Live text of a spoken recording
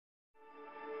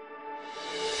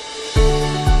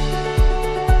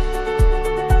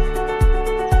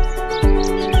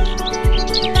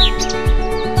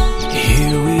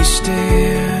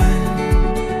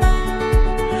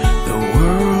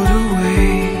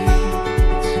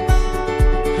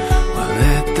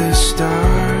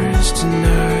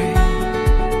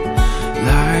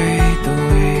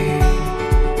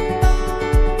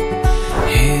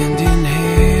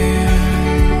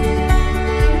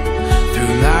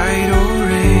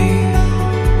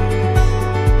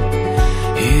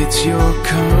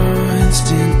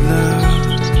distant love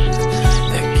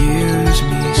that gives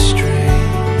me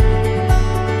strength.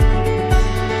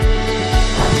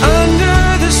 Under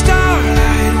the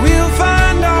starlight we'll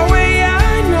find our way,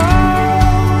 I know.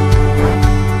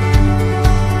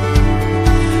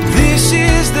 This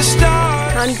is the start.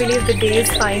 I can't believe the day is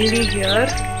finally here.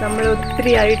 The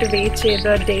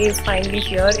day is finally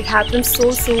here. It happened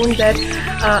so soon that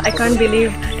I can't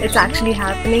believe it's actually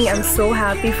happening. I'm so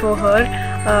happy for her.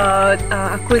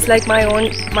 Akku is like my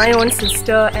own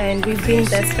sister, and we've been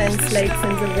best friends like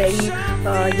since a very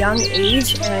young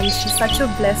age, and she's such a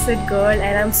blessed girl,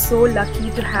 and I'm so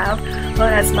lucky to have her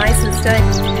as my sister.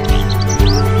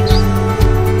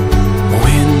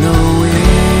 When the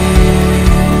wind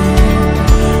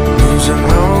moves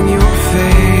along your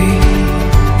face,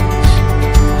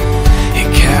 it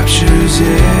captures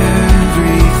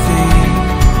everything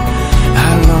I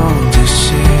long to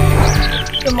say.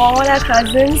 From all our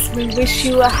cousins, we wish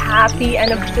you a happy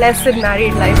and a blessed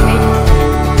married life.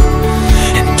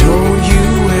 And don't you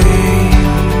wait,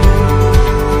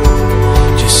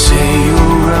 just say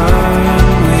you'll run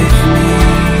with me,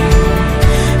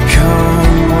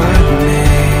 come what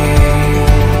may.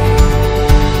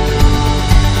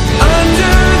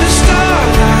 Under the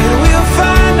starlight we'll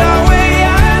find our way,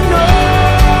 I know.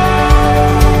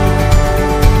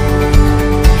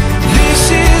 This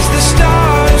is the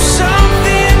start of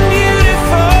something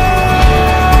beautiful.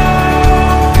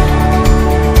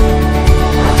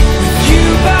 With you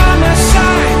by my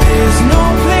side, there's no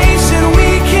place that we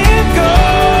can't go.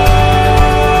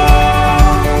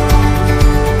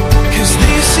 'Cause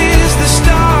this is the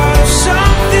start of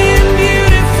something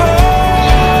beautiful.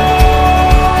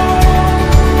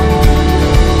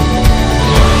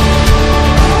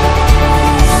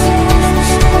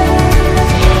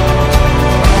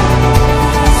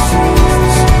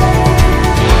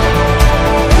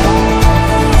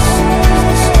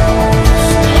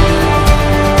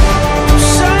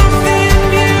 Something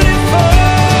beautiful.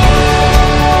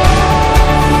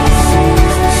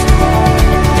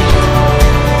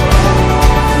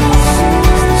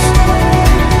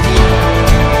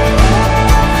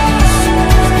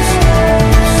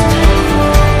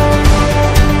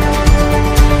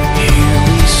 Here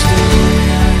we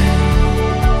stand,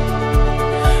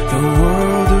 the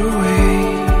world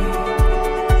awaits.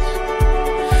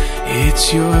 It's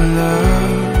your love